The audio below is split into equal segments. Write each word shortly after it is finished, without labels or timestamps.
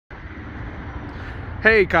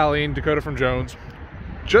Hey Colleen, Dakota from Jones.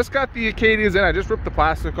 Just got the Acadias in. I just ripped the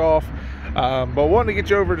plastic off, but wanted to get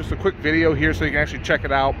you over just a quick video here so you can actually check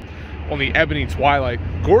it out on the Ebony Twilight.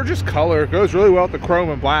 Gorgeous color, goes really well with the chrome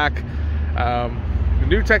and black. The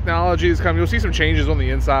new technology is coming. You'll see some changes on the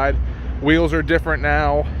inside. Wheels are different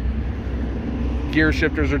now. Gear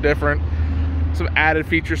shifters are different. Some added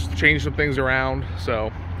features to change some things around.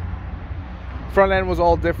 So front end was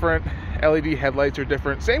all different. LED headlights are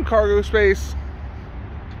different. Same cargo space.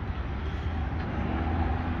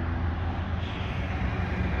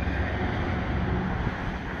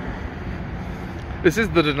 This is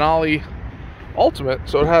the Denali Ultimate,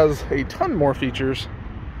 so it has a ton more features.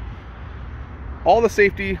 All the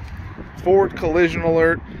safety, forward collision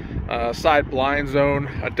alert, side blind zone,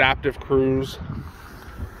 adaptive cruise,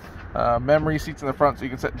 memory seats in the front so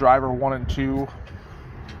you can set driver 1 and 2.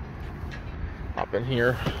 Hop in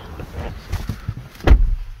here.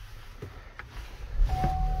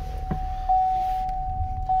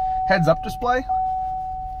 Heads up display.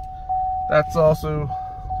 That's also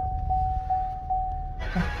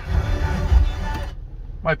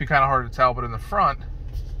might be kind of hard to tell, but in the front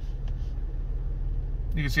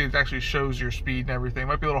you can see it actually shows your speed and everything.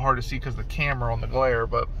 Might be a little hard to see because of the camera on the glare,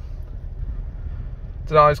 but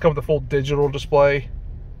Denali's come with a full digital display.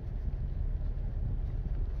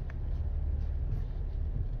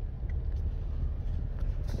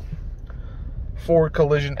 Forward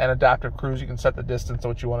collision and adaptive cruise. You can set the distance to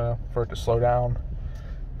what you want for it to slow down.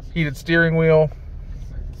 Heated steering wheel.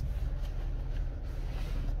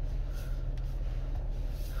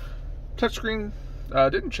 Touchscreen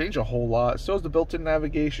didn't change a whole lot. Still has the built-in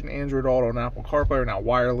navigation, Android Auto, and Apple CarPlay are now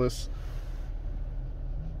wireless.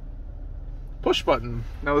 Push button.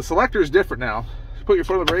 Now the selector is different now. You put your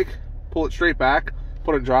foot on the brake, pull it straight back,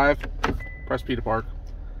 put it in drive, press P to park.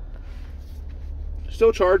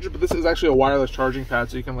 Still charge it, but this is actually a wireless charging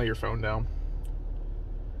pad, so you can lay your phone down.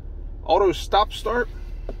 Auto stop start.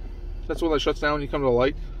 That's the one that shuts down when you come to the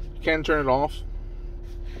light. You can turn it off.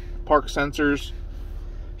 Park sensors.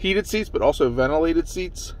 Heated seats, but also ventilated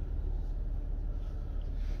seats.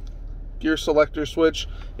 Gear selector switch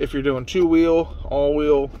if you're doing 2-wheel,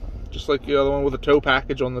 all-wheel, just like the other one, with a tow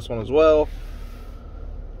package on this one as well.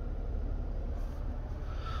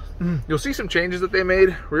 You'll see some changes that they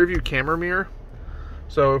made. Rear view camera mirror.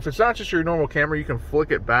 So if it's not just your normal camera, you can flick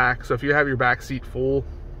it back. So if you have your back seat full,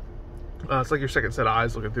 it's like your second set of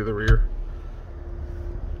eyes looking through the rear.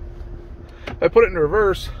 If I put it in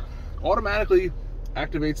reverse, automatically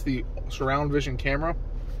activates the surround vision camera.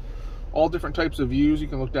 All different types of views. You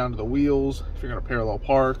can look down to the wheels if you're going to parallel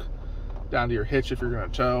park, down to your hitch if you're going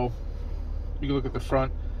to tow. You can look at the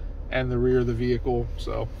front and the rear of the vehicle.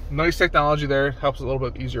 So nice technology there. Helps a little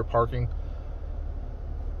bit easier parking.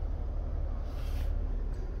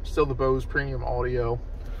 Still the Bose premium audio.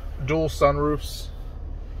 Dual sunroofs.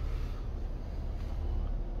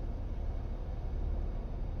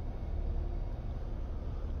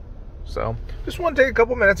 So just want to take a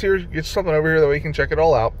couple minutes here, get something over here that way you can check it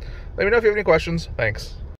all out. Let me know if you have any questions. Thanks.